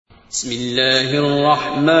بسم اللہ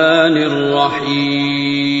الرحمن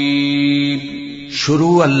الرحیم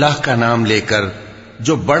شروع اللہ کا نام لے کر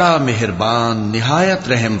جو بڑا مہربان نہایت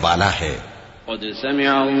رحم والا ہے۔ قد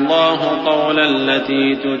سمع اللہ قول التي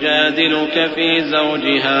تجادلك في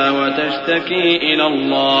زوجها وتشتكي إلى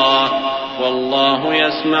الله والله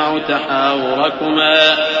يسمع تحاوركما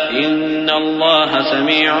إن الله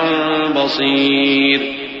سميع بصير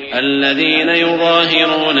الذين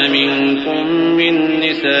يظاهرون منكم من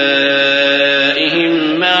نسائهم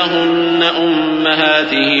ما هن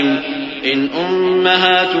أمهاتهم إن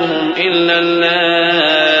أمهاتهم إلا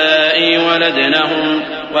اللائي ولدنهم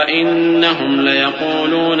وإنهم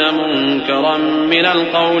ليقولون منكرا من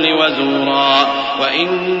القول وزورا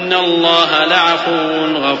وإن الله لعفو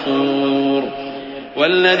غفور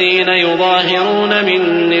والذين يظاهرون من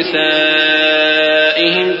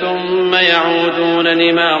نسائهم ثم يعودون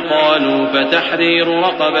لما قالوا فتحرير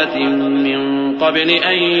رقبة من قبل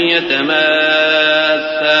أن يتماسا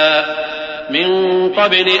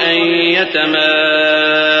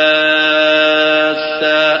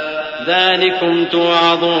ذلكم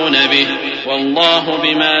توعظون به والله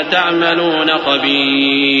بما تعملون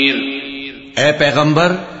خبير۔ اے پیغمبر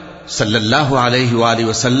صلی اللہ علیہ وآلہ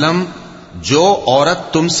وسلم، جو عورت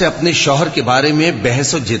تم سے اپنے شوہر کے بارے میں بحث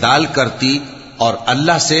و جدال کرتی اور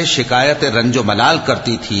اللہ سے شکایت رنج و ملال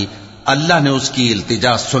کرتی تھی، اللہ نے اس کی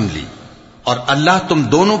التجا سن لی اور اللہ تم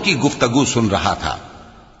دونوں کی گفتگو سن رہا تھا۔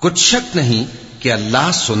 کچھ شک نہیں کہ اللہ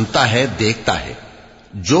سنتا ہے، دیکھتا ہے۔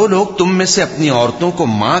 جو لوگ تم میں سے اپنی عورتوں کو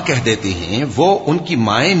ماں کہہ دیتے ہیں وہ ان کی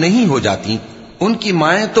مائیں نہیں ہو جاتی، ان کی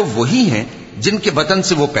مائیں تو وہی ہیں جن کے بطن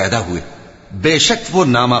سے وہ پیدا ہوئے۔ بے شک وہ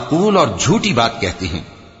نامعقول اور جھوٹی بات کہتے ہیں،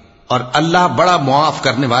 اور اللہ بڑا معاف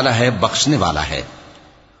کرنے والا ہے، بخشنے والا ہے۔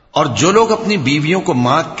 اور جو لوگ اپنی بیویوں کو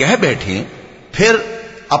ماں کہہ بیٹھیں پھر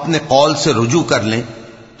اپنے قول سے رجوع کر لیں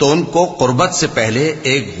تو ان کو قربت سے پہلے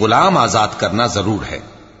ایک غلام آزاد کرنا ضرور ہے۔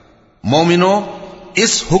 مومنو،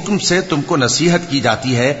 اس حکم سے تم کو نصیحت کی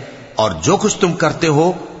جاتی ہے اور جو کچھ تم کرتے ہو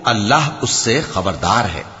اللہ اس سے خبردار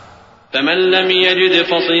ہے۔ فمن لم يجد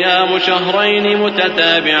فصيام شهرين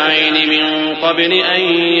متتابعين من قبل أن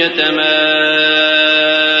يتماسا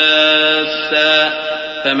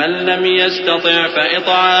فمن لم يستطع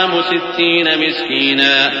فإطعام 60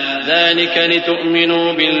 مسكينا ذلك لتؤمنوا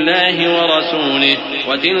بالله ورسوله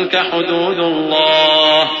وتلك حدود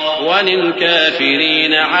الله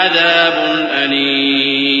وللكافرين عذاب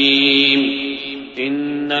أليم۔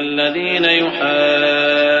 إن الذين يحادون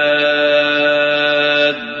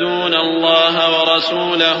الله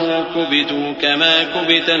ورسوله كبتوا كما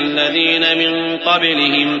كبت الذين من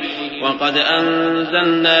قبلهم وقد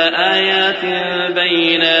أنزلنا آيات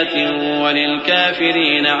بينات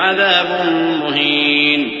وللكافرين عذاب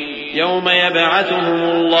مهين يوم يبعثهم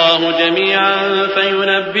الله جميعا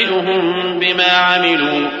فينبئهم بما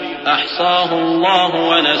عملوا أحصاه الله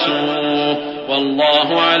ونسوه والله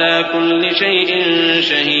على كل شيء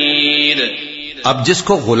شهيد۔ اب جس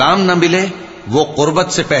کو غلام نہ ملے وہ قربت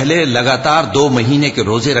سے پہلے لگاتار 2 مہینے کے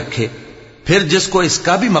روزے رکھے، پھر جس کو اس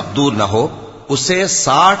کا بھی مقدور نہ ہو اسے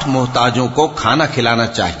 60 محتاجوں کو کھانا کھلانا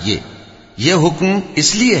چاہیے۔ یہ حکم اس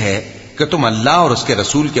لیے ہے کہ تم اللہ اور اس کے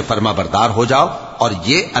رسول کے فرما بردار ہو جاؤ، اور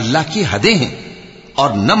یہ اللہ کی حدیں ہیں، اور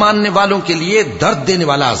نہ ماننے والوں کے لیے درد دینے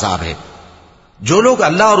والا عذاب ہے۔ جو لوگ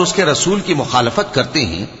اللہ اور اس کے رسول کی مخالفت کرتے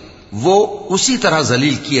ہیں وہ اسی طرح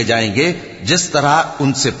ذلیل کیے جائیں گے جس طرح ان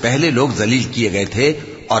سے پہلے لوگ ذلیل کیے گئے تھے،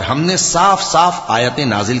 اور ہم نے صاف صاف آیتیں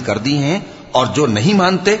نازل کر دی ہیں، اور جو نہیں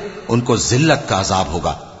مانتے ان کو ذلت کا عذاب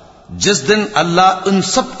ہوگا۔ جس دن اللہ ان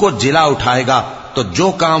سب کو جلا اٹھائے گا تو جو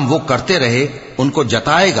کام وہ کرتے رہے ان کو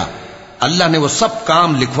جتائے گا۔ اللہ نے وہ سب کام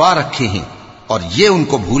لکھوا رکھے ہیں اور یہ ان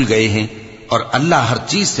کو بھول گئے ہیں، اور اللہ ہر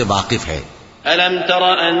چیز سے واقف ہے۔ ألم تر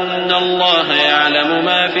أن الله يعلم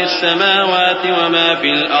ما في السماوات وما في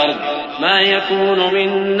الأرض ما يكون من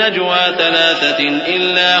نجوى 3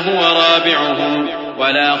 إلا هو رابعهم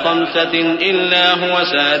ولا 5 إلا هو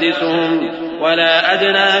سادسهم ولا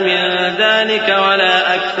أدنى من ذلك ولا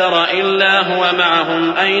أكثر إلا هو معهم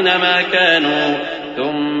أينما كانوا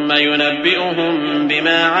ثم ينبئهم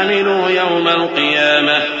بما عملوا يوم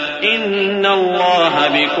القيامة إن الله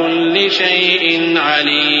بكل شيء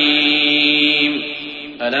عليم۔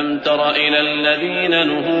 ألم تر إلى الذين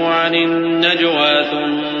نهوا عن النجوى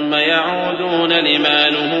ثم يعودون لما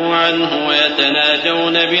نهوا عنه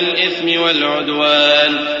ويتناجون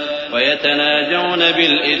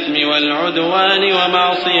بالإثم والعدوان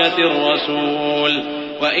ومعصية الرسول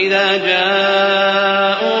وإذا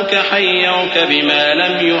جاءوك حيوك بما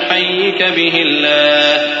لم يحيك به الله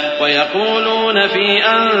ويقولون في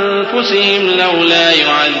أنفسهم لولا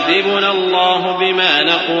يعذبنا الله بما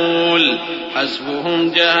نقول حسبهم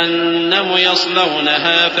جهنم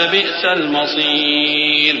يصلونها فبئس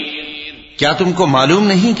المصير. کیا تم کو معلوم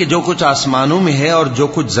نہیں کہ جو کچھ آسمانوں میں ہے اور جو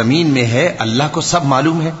کچھ زمین میں ہے اللہ کو سب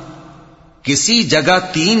معلوم ہے؟ کسی جگہ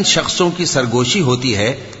 3 شخصوں کی سرگوشی ہوتی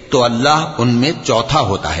ہے تو اللہ ان میں چوتھا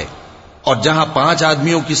ہوتا ہے، اور جہاں 5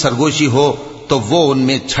 آدمیوں کی سرگوشی ہو تو وہ ان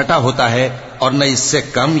میں چھٹا ہوتا ہے، اور نہ اس سے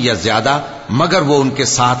کم یا زیادہ مگر وہ ان کے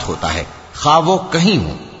ساتھ ہوتا ہے، خواہ وہ کہیں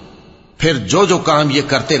ہوں. پھر جو جو کام یہ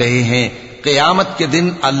کرتے رہے ہیں قیامت کے دن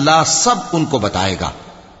اللہ سب ان کو بتائے گا.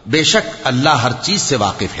 بے شک اللہ ہر چیز سے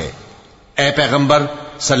واقف ہے. اے پیغمبر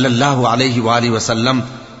صلی اللہ علیہ وآلہ وسلم،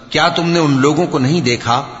 کیا تم نے ان لوگوں کو نہیں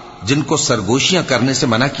دیکھا جن کو سرگوشیاں کرنے سے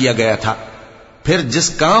منع کیا گیا تھا، پھر جس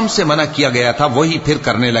کام سے منع کیا گیا تھا وہی پھر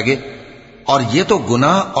کرنے لگے؟ اور یہ تو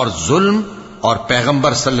گناہ اور ظلم اور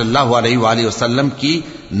پیغمبر صلی اللہ علیہ وآلہ وسلم کی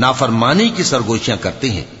نافرمانی کی سرگوشیاں کرتے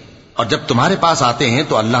ہیں. اور جب تمہارے پاس آتے ہیں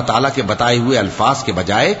تو اللہ تعالیٰ کے بتائے ہوئے الفاظ کے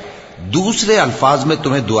بجائے دوسرے الفاظ میں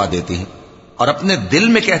تمہیں دعا دیتے ہیں، اور اپنے دل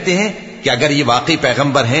میں کہتے ہیں کہ اگر یہ واقعی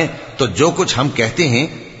پیغمبر ہیں تو جو کچھ ہم کہتے ہیں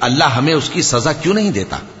اللہ ہمیں اس کی سزا کیوں نہیں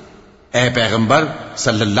دیتا؟ اے پیغمبر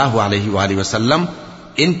صلی اللہ علیہ وآلہ وسلم،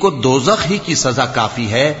 ان کو دوزخ ہی کی سزا کافی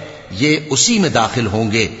ہے، یہ اسی میں داخل ہوں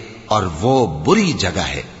گے اور وہ بری جگہ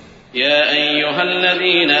ہے. يا أيها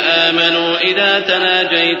الذين آمنوا إذا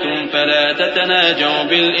تناجيتم فلا تتناجوا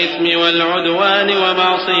بالإثم والعدوان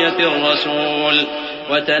ومعصية الرسول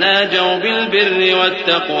وتناجوا بالبر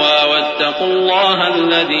والتقوى واتقوا الله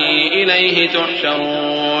الذي إليه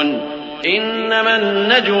تحشرون. إنما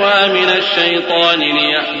النجوى من الشيطان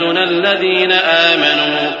ليحزن الذين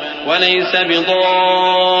آمنوا وليس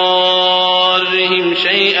بضارهم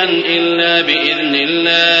شيئا إلا بإذن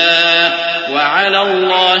الله وعلى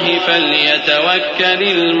الله فليتوكل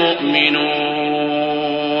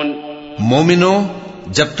المؤمنون. مومنو،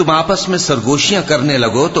 جب تم آپس میں سرگوشیاں کرنے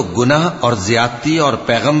لگو تو گناہ اور زیادتی اور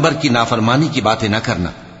پیغمبر کی نافرمانی کی باتیں نہ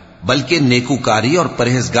کرنا، بلکہ نیکوکاری اور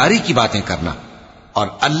پرہیزگاری کی باتیں کرنا، اور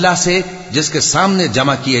اللہ سے جس کے سامنے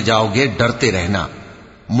جمع کیے جاؤ گے ڈرتے رہنا.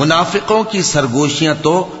 منافقوں کی سرگوشیاں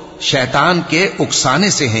تو شیطان کے اکسانے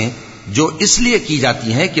سے ہیں جو اس لیے کی جاتی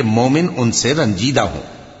ہیں کہ مومن ان سے رنجیدہ ہوں،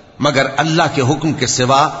 مگر اللہ کے حکم کے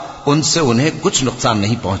سوا ان سے انہیں کچھ نقصان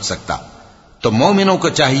نہیں پہنچ سکتا. تو مومنوں کو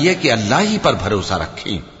چاہیے کہ اللہ ہی پر بھروسہ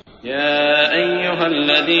رکھیں. يا أيها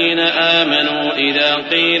الذين آمنوا إذا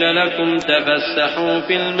قيل لكم تفسحوا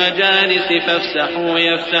في المجالس فافسحوا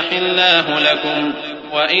يفسح الله لكم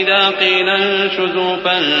وإذا قيل انشزوا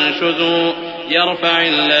فانشزوا يرفع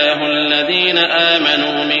الله الذين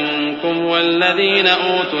آمنوا منكم والذين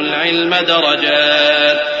أوتوا العلم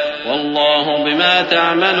درجات والله بما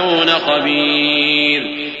تعملون خبير.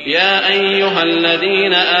 يا أيها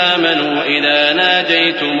الذين آمنوا إذا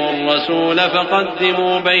ناجيتم الرسول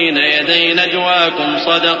فقدموا بين يدي نجواكم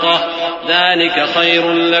صدقة ذلك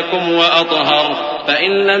خير لكم وأطهر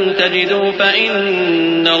فإن لم تجدوا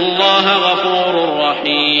فإن الله غفور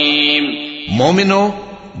رحيم. مومنو،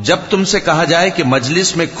 جب تم سے کہا جائے کہ مجلس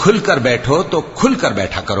میں کھل کر بیٹھو تو کھل کر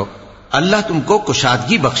بیٹھا کرو، اللہ تم کو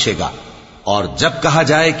کشادگی بخشے گا. اور جب کہا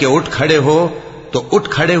جائے کہ اٹھ کھڑے ہو تو اٹھ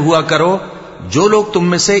کھڑے ہوا کرو. جو لوگ تم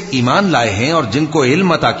میں سے ایمان لائے ہیں اور جن کو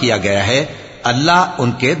علم عطا کیا گیا ہے اللہ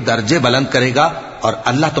ان کے درجے بلند کرے گا، اور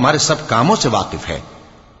اللہ تمہارے سب کاموں سے واقف ہے.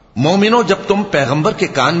 مومنو، جب تم پیغمبر کے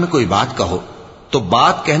کان میں کوئی بات کہو تو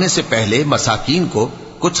بات کہنے سے پہلے مساکین کو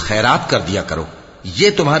کچھ خیرات کر دیا کرو، یہ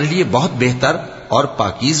تمہارے لیے بہت بہتر اور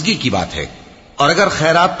پاکیزگی کی بات ہے. اور اگر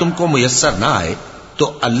خیرات تم کو میسر نہ آئے تو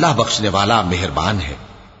اللہ بخشنے والا مہربان ہے.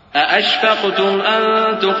 أأشفقتم أن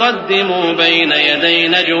تقدموا بين يدي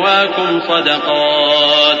نجواكم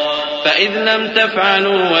صدقات فإذ لم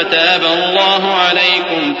تفعلوا وتاب الله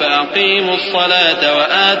عليكم فأقيموا الصلاة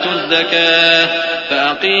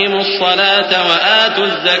وآتوا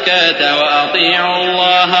الزكاة وأطيعوا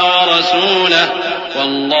الله ورسوله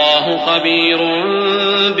والله خبير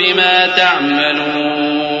بما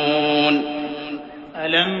تعملون.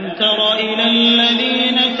 ألم تر إلى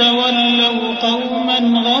الذين تولوا قوما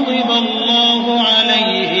غضب الله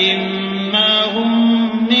عليهم ما هم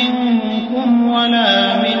منكم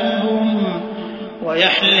ولا منهم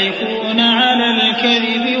ويحلفون على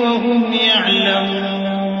الكذب وهم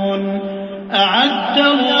يعلمون أعد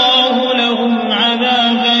الله لهم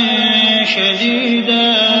عذابا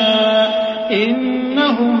شديدا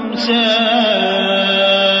إنهم ساء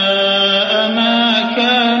ما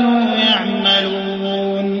كانوا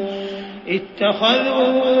يعملون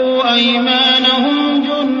اتخذوا أيمانهم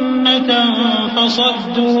جنة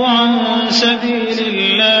فصدوا عن سبيل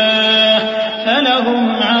الله فلهم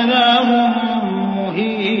عذاب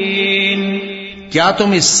مهين. کیا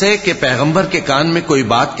تم اس سے کہ پیغمبر کے کان میں کوئی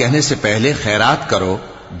بات کہنے سے پہلے خیرات کرو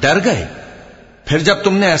ڈر گئے؟ پھر جب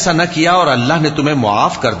تم نے ایسا نہ کیا اور اللہ نے تمہیں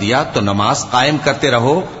معاف کر دیا تو نماز قائم کرتے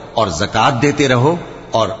رہو اور زکات دیتے رہو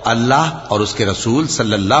اور اللہ اور اس کے رسول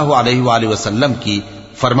صلی اللہ علیہ وآلہ وسلم کی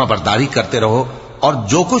فرما برداری کرتے رہو، اور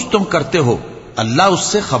جو کچھ تم کرتے ہو اللہ اس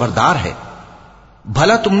سے خبردار ہے۔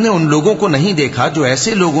 بھلا تم نے ان لوگوں کو نہیں دیکھا جو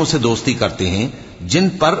ایسے لوگوں سے دوستی کرتے ہیں جن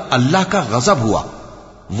پر اللہ کا غضب ہوا؟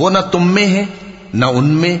 وہ نہ تم میں ہے نہ ان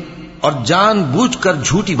میں، اور جان بوجھ کر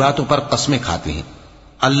جھوٹی باتوں پر قسمیں کھاتے ہیں۔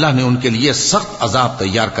 اللہ نے ان کے لیے سخت عذاب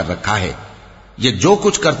تیار کر رکھا ہے۔ یہ جو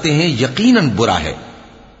کچھ کرتے ہیں یقیناً برا ہے۔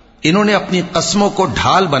 انہوں نے اپنی قسموں کو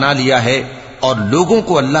ڈھال بنا لیا ہے اور لوگوں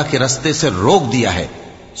کو اللہ کے رستے سے روک دیا ہے،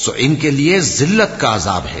 سو ان کے لیے ذلت کا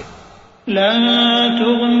عذاب ہے۔ لن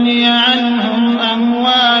تغني عنهم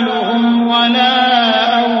أموالهم ولا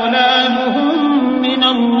أولادهم من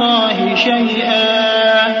الله شيئا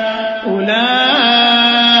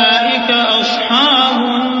أولئك أصحاب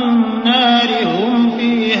النار هم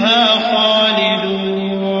فيها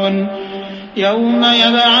خالدون يوم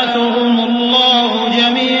يبعثهم الله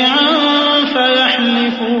جميعا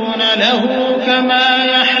فيحلفون له كما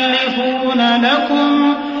يحلفون لكم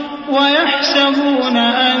ويحسبون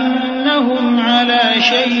أنهم على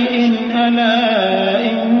شيء ألا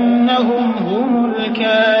إنهم هم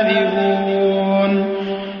الكاذبون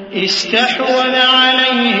استحوذ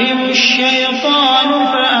عليهم الشيطان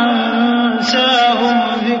فأنساهم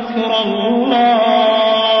ذكر الله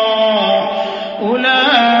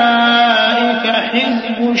أولئك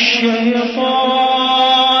حزب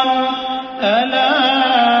الشيطان ألا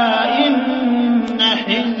إن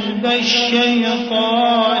حزب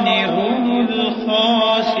الشيطان هم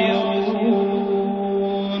الخاسرون۔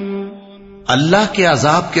 اللہ کے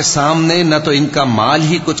عذاب کے سامنے نہ تو ان کا مال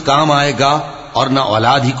ہی کچھ کام آئے گا اور نہ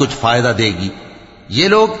اولاد ہی کچھ فائدہ دے گی۔ یہ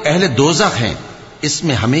لوگ اہل دوزخ ہیں، اس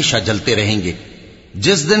میں ہمیشہ جلتے رہیں گے۔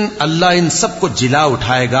 جس دن اللہ ان سب کو جلا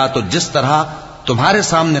اٹھائے گا تو جس طرح تمہارے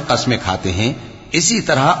سامنے قسمیں کھاتے ہیں اسی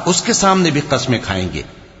طرح اس کے سامنے بھی قسمیں کھائیں گے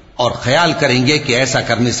اور خیال کریں گے کہ ایسا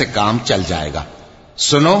کرنے سے کام چل جائے گا۔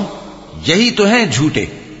 سنو، یہی تو ہیں جھوٹے۔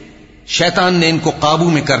 شیطان نے ان کو قابو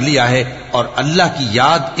میں کر لیا ہے اور اللہ کی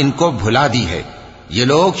یاد ان کو بھلا دی ہے۔ یہ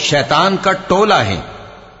لوگ شیطان کا ٹولہ ہیں،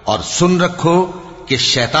 اور سن رکھو کہ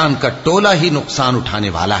شیطان کا ٹولہ ہی نقصان اٹھانے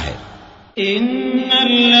والا ہے۔ ان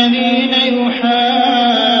الذين يحادون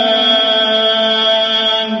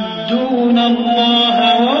الله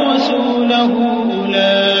ورسوله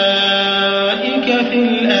اولئك في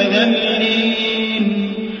الاذلين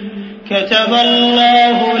كتب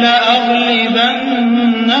الله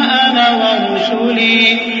لأغلبن انا ورسلي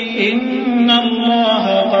ان الله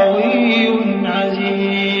قوي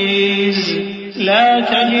عزيز لا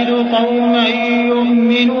تجد قوما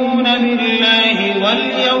يؤمنون بالله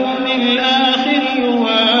واليوم الآخر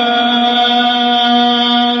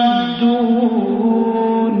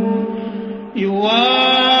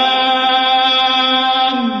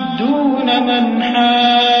يوادون من حاد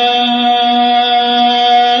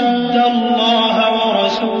الله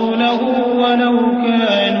ورسوله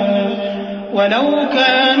ولو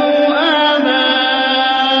كانوا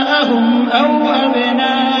آباءهم أو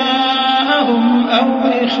أبناءهم أو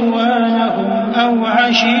إخوانهم أو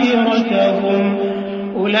عشيرتهم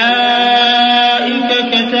أولئك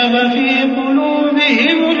كتب في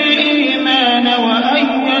قلوبهم الإيمان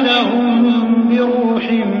وأيدهم بروح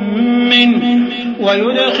منه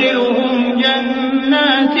ويدخلهم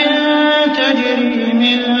جنات تجري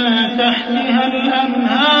من تحتها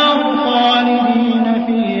الأنهار خالدين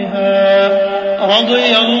فيها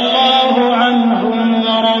رضي الله عنهم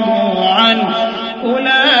ورضوا عنه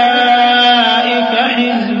أولئك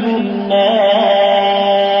حزب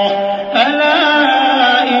الله ألا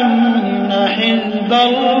إن حزب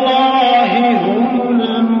الله هم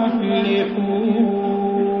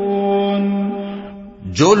المفلحون۔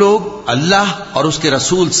 جو لوگ اللہ اور اس کے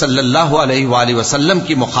رسول صلی اللہ علیہ وآلہ وسلم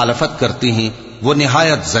کی مخالفت کرتے ہیں وہ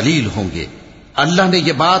نہایت ذلیل ہوں گے۔ اللہ نے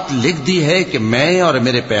یہ بات لکھ دی ہے کہ میں اور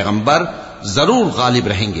میرے پیغمبر ضرور غالب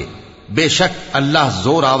رہیں گے۔ بے شک اللہ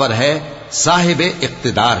زور آور ہے، صاحب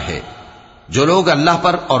اقتدار ہے۔ جو لوگ اللہ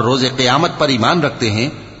پر اور روز قیامت پر ایمان رکھتے ہیں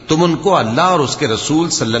تم ان کو اللہ اور اس کے رسول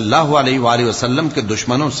صلی اللہ علیہ وآلہ وسلم کے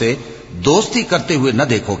دشمنوں سے دوستی کرتے ہوئے نہ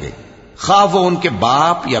دیکھو گے، خواہ وہ ان کے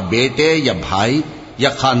باپ یا بیٹے یا بھائی یا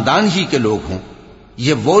خاندان ہی کے لوگ ہوں۔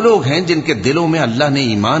 یہ وہ لوگ ہیں جن کے دلوں میں اللہ نے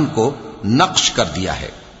ایمان کو نقش کر دیا ہے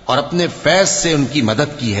اور اپنے فیض سے ان کی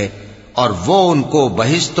مدد کی ہے، اور وہ ان کو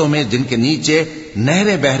بہشتوں میں جن کے نیچے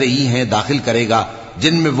نہریں بہ رہی ہیں داخل کرے گا،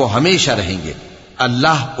 جن میں وہ ہمیشہ رہیں گے۔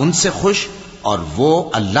 اللہ ان سے خوش اور وہ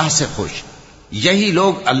اللہ سے خوش۔ یہی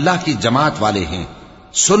لوگ اللہ کی جماعت والے ہیں۔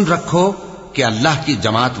 سن رکھو کہ اللہ کی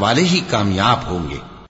جماعت والے ہی کامیاب ہوں گے۔